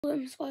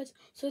Squad.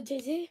 So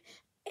today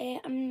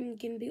I'm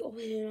going to be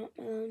opening up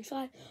my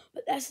Launchpad,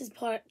 but this is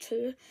part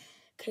 2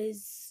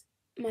 because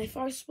my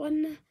first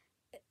one,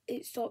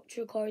 it stopped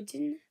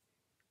recording,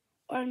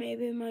 or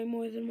maybe my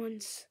more than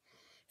once,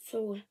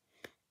 so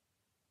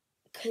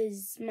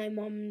because my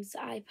mum's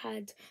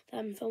iPad that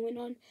I'm filming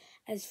on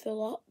is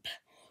full up.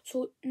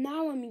 So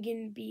now I'm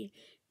going to be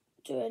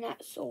doing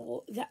it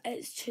so that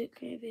it's took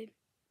maybe,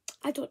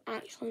 I don't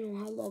actually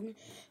know how long,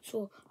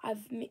 so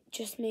I've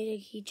just made a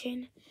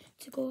keychain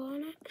to go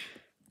on it.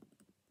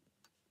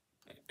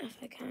 If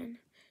I can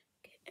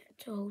get it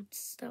to hold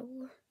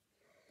still.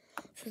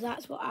 So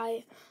that's what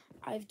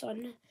I've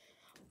done,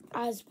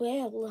 as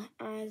well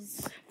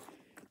as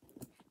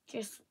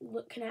just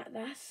looking at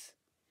this.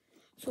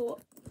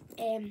 So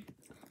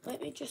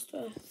let me just do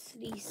a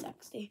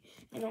 360,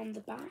 and on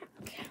the back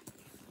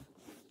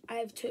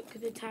I've took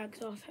the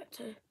tags off it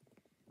too.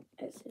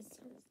 It says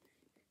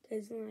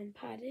Disneyland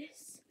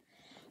Paris.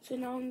 So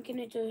now I'm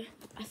gonna do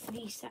a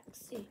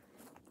 360.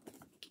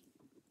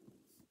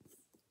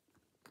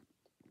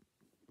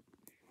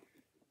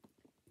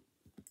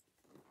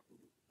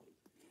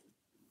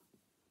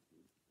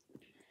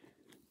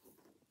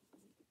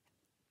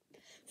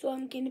 So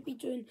I'm going to be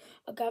doing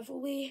a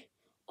giveaway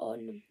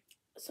on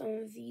some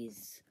of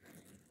these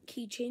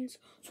keychains.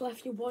 So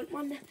if you want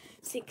one,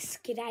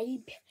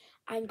 subscribe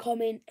and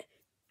comment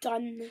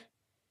done.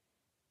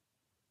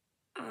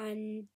 And